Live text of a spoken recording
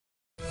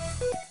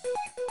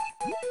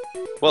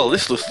Well,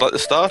 this looks like the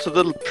start of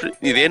the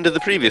end of the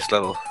previous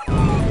level.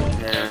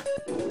 Yeah.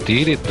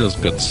 Indeed it does,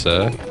 good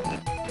sir.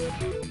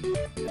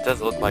 It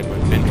does look like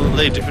we've been to What do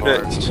they it do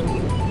before. next?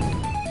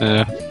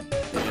 Yeah.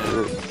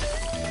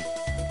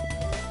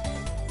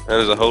 And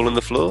there's a hole in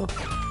the floor.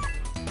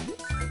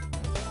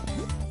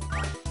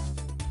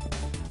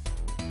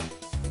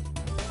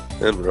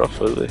 And we're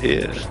off over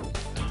here.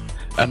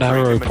 An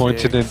arrow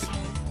pointing in. mistakes.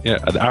 Yeah,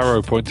 an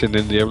arrow pointing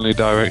in the only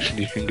direction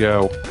you can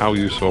go. How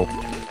useful.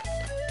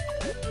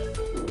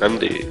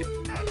 Andy.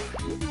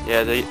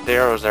 Yeah, the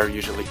arrows are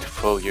usually to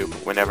fool you.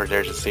 Whenever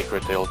there's a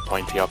secret, they'll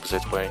point the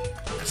opposite way.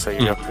 So you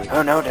go,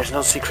 oh no, there's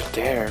no secret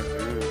there.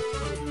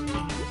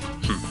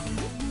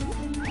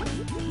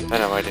 I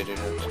know why they do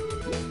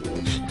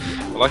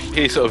that. I like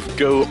how you sort of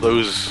go up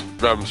those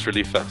ramps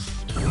really fast.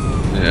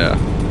 Yeah.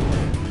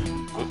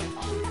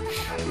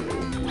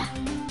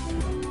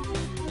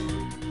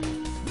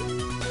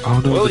 Oh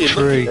no, Well, the you're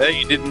lucky tree. there.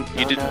 You didn't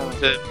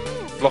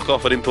block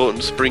off an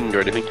important spring or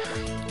anything.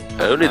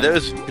 Only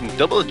those who can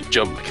double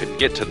jump can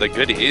get to the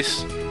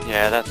goodies.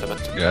 Yeah, that's a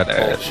bit Yeah,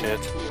 that- bullshit.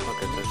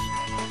 Look at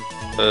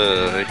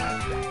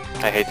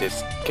this. I hate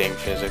this game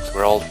physics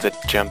where all the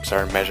jumps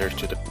are measured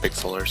to the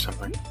pixel or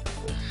something.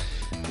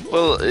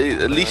 Well,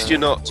 at least you're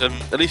not.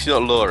 At least you're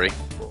not Laurie.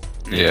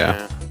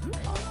 Yeah.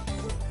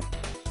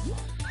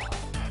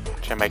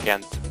 Jim, I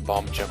can't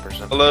bomb jump or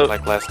something Hello?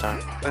 like last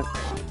time.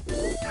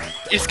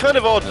 It's kind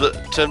of odd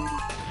that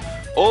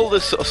all the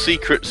sort of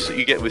secrets that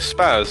you get with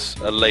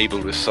spaz are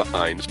labelled with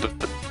signs, but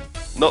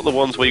not the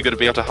ones where you're going to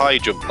be able to high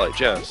jump like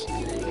Jazz.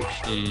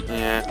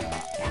 Yeah.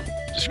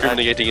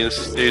 Discriminating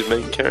against his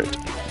main character.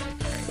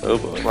 Oh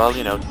boy. Well,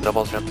 you know,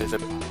 double jump is a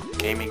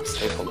gaming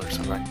staple or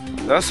something.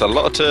 That's a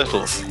lot of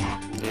turtles.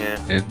 Yeah.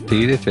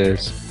 Indeed it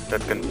is.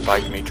 That can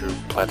bite me through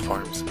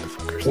platforms. The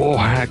fuckers. War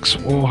hacks,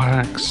 war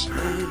hacks.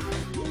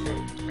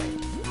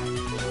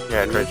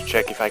 Yeah, I tried to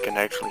check if I can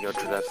actually go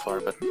through that floor,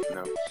 but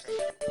no.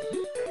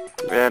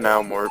 Yeah,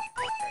 now more.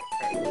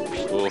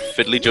 Or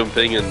fiddly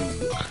jumping and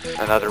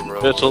Another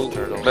row turtle of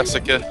turtles.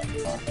 massacre.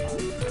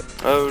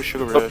 Oh,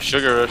 sugar Oh, rush.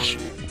 sugar rush.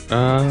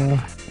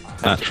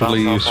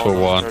 Naturally Bounce off all useful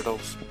those one.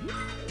 turtles.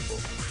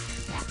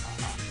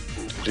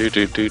 Do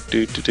do do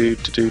do do do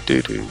do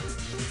do do.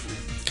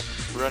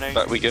 Running.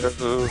 Back we go.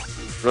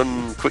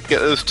 Run quick, get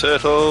those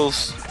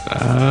turtles.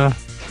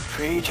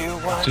 3, 2,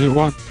 1. 2,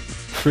 1.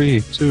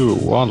 3, 2,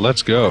 1,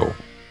 let's go.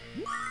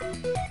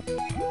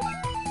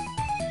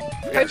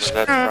 Where is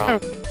that from?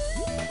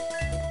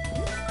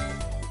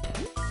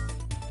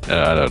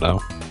 I don't know.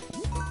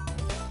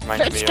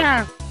 Reminds me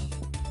of...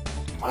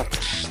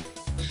 What?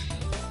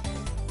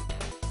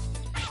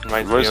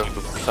 Reminds me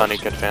of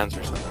Sonic Advance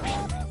or something.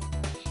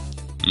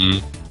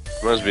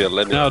 Reminds me of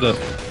Lemmy. Now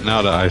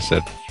that I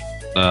said,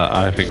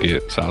 I think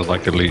it sounds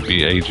like Elite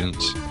Beat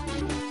Agents.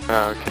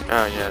 Oh, okay.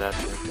 Oh, yeah,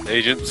 that's it.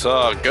 Agents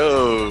are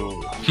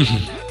go.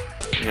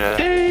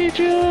 Yeah,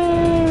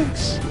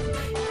 Agents!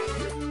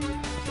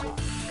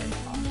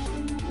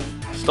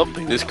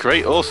 Stomping this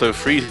crate also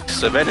frees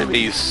some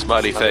enemies.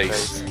 Smiley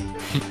face.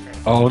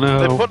 Oh They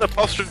no. put an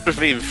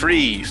apostrophe in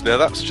freeze. Now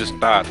that's just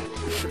bad.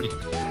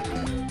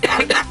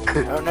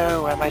 Oh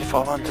no, I might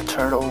fall on the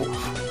turtle.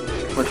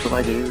 What will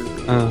I do?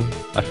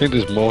 I think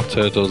there's more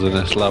turtles in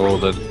this level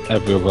than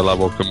every other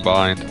level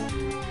combined.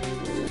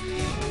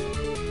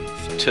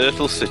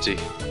 Turtle City.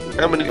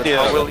 How many But here?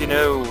 how will you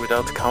know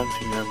without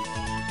counting them?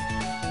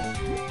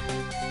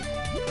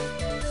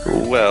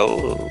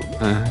 Well,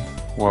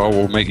 Well,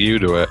 we'll make you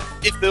do it.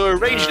 if they were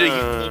arranged in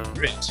a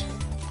grid,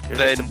 You're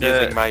Then, just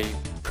abusing my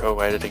pro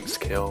editing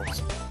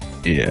skills.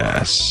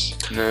 Yes.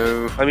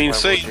 No. I mean, why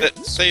say would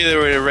you? say they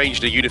were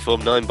arranged in a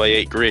uniform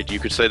 9x8 grid, you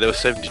could say there were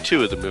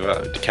 72 of them without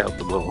having to count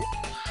them all.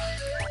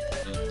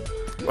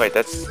 Wait,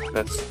 that's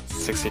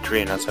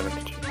 63 and not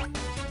 72.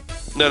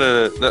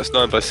 No, that's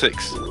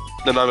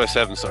 9x6. No,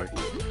 9x7, sorry.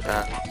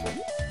 Ah,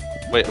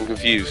 Wait, I'm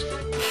confused.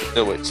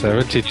 No, wait.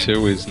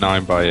 72 is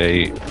 9 by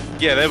 8.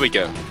 Yeah, there we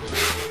go.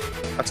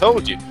 I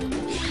told you.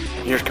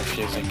 you're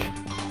confusing.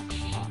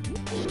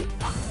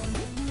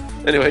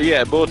 Anyway,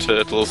 yeah, more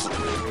turtles.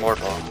 More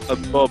bombs.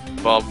 And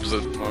bombs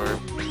and More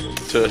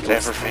turtles.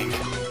 everything.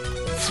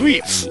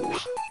 Sweets!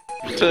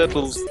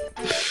 Turtles.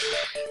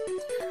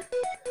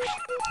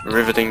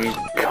 Riveting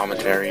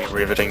commentary.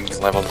 Riveting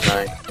level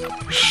design.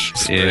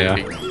 Yeah.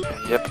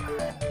 Yep.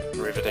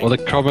 Riveting. Well,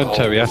 the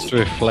commentary has balls. to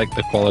reflect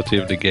the quality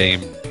of the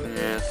game.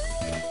 Yeah.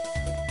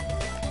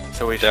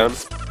 So we Down.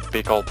 should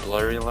speak all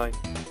blurry like.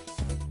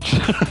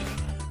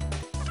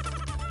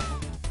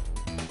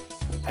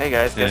 Hey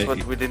guys, guess Yeah,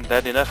 what we didn't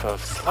have enough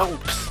of?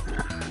 Slopes!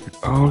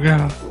 Oh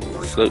god.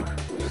 So,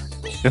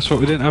 Guess what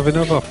we didn't have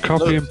enough of?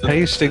 Copy and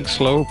pasting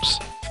slopes.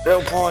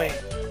 No point!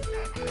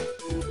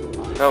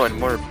 Oh, and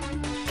more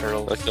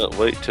turtles. I can't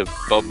wait to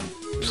bomb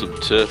some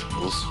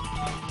turtles.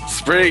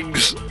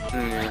 Springs!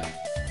 Yeah.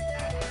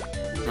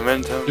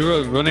 Momentum. You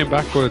were running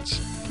backwards.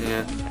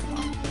 Yeah.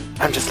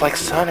 I'm just like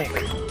Sonic.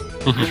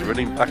 He's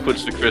running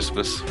backwards for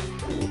Christmas.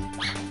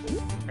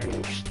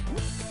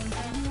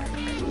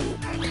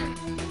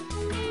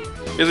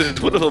 He has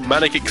this wonderful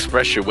manic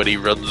expression when he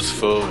runs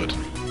forward.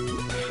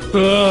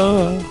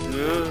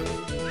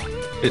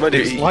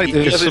 It's like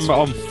there's something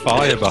on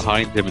fire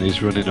behind him and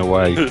he's running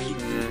away.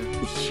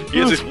 He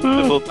has this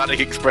wonderful manic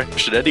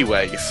expression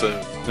anyway, so...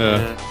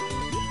 Yeah.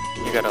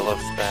 You gotta love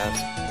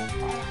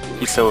Spaz.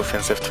 He's so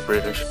offensive to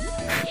British.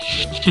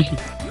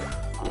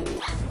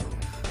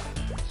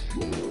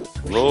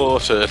 More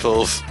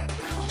turtles.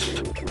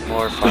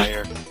 More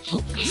fire.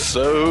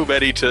 So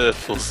many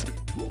turtles.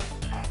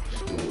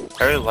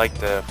 I really like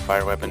the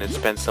fire weapon. It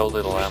spends so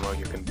little ammo,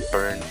 you can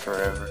burn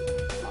forever.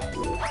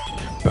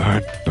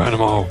 Burn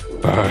them all,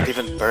 burn. It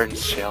even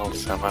burns shells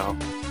somehow.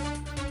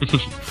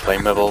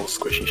 Flammable,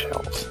 squishy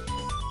shells.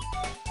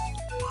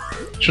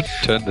 Should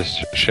turn the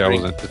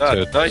shells into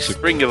turtles. Nice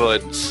spring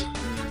avoidance.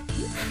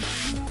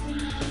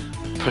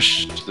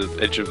 Push to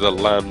the edge of the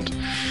land.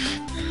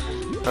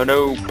 Oh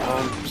no,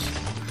 bombs.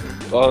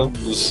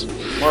 Bombs.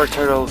 More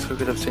turtles, who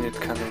could have seen it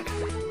coming?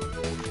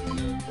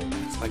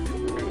 It's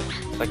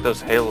like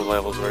those Halo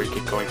levels where you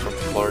keep going from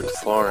floor to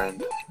floor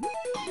and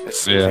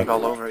it's sneezing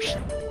all over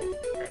again.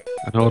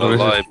 And all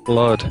there is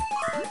blood.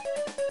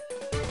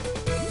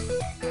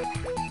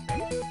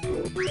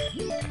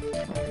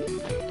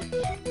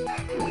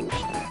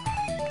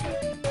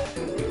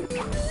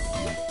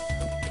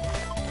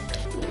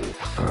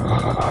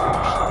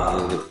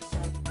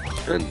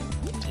 And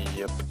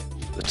Yep.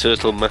 the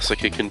turtle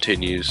massacre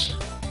continues.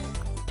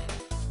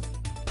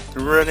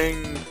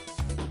 Running!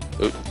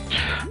 Oh.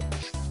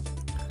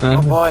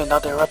 Oh boy, now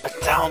they're up and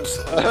down.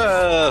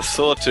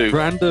 Sawtooth.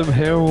 Random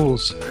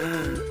hills.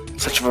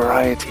 Such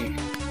variety.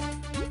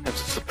 I'm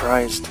so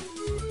surprised.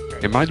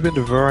 It might have been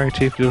a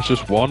variety if there was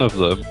just one of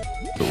them,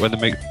 but when they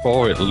make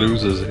 4 it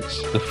loses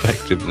its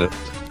effectiveness.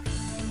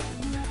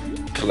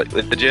 Collect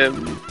the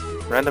gem.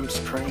 Random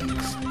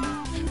springs.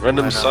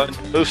 Random sign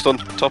post on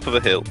top of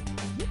a hill.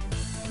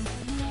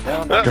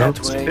 No, not that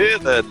It's way. here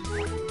then.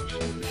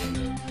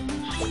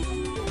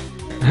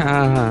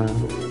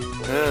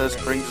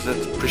 Springs that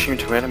push you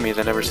into enemies.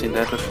 I've never seen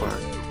that before.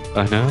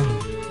 I know.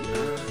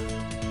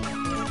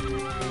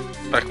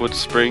 Backward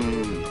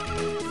spring.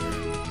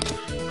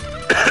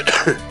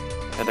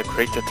 And a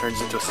crate that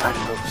turns into a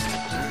signpost.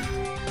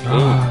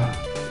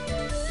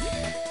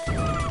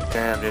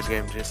 Damn, this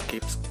game just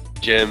keeps...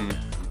 Gem.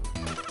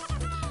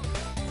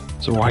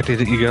 So why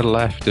didn't you go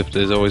left if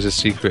there's always a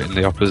secret in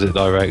the opposite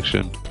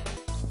direction?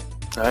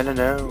 I don't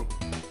know.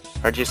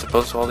 Aren't you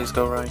supposed to always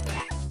go right?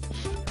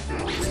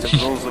 It's the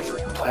rules of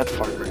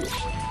platformers.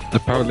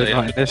 Apparently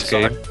not in this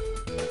game.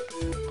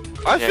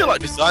 I feel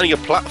like designing a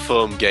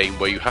platform game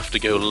where you have to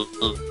go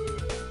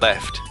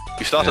left.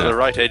 You start at the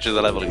right edge of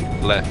the level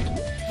and left.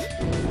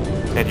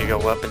 And you go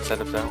up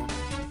instead of down?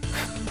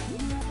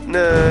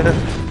 Nah.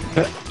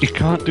 You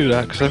can't do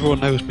that because everyone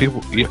knows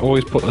you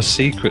always put a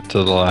secret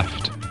to the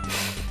left.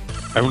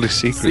 Only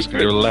secrets go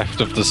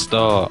left of the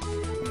start.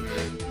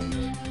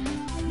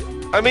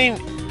 I mean,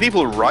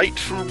 people write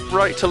from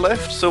right to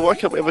left, so why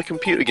can't we have a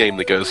computer game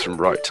that goes from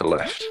right to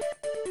left?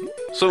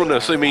 So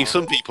I mean,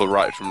 some people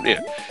write from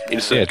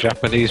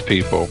Japanese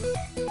people.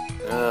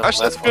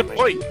 Actually, that's a good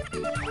point.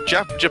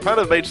 Japan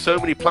have made so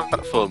many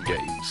platform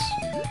games.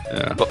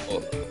 Yeah.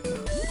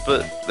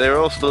 But they're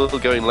all still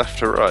going left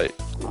to right.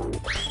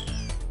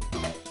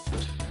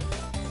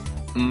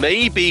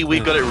 Maybe we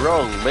got it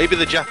wrong. Maybe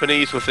the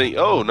Japanese will think,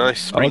 oh, nice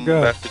spring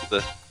back to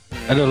the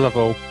End of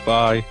level.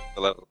 Bye.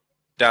 level.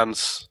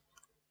 Dance.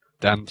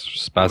 Dance.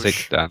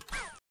 Spastic dance.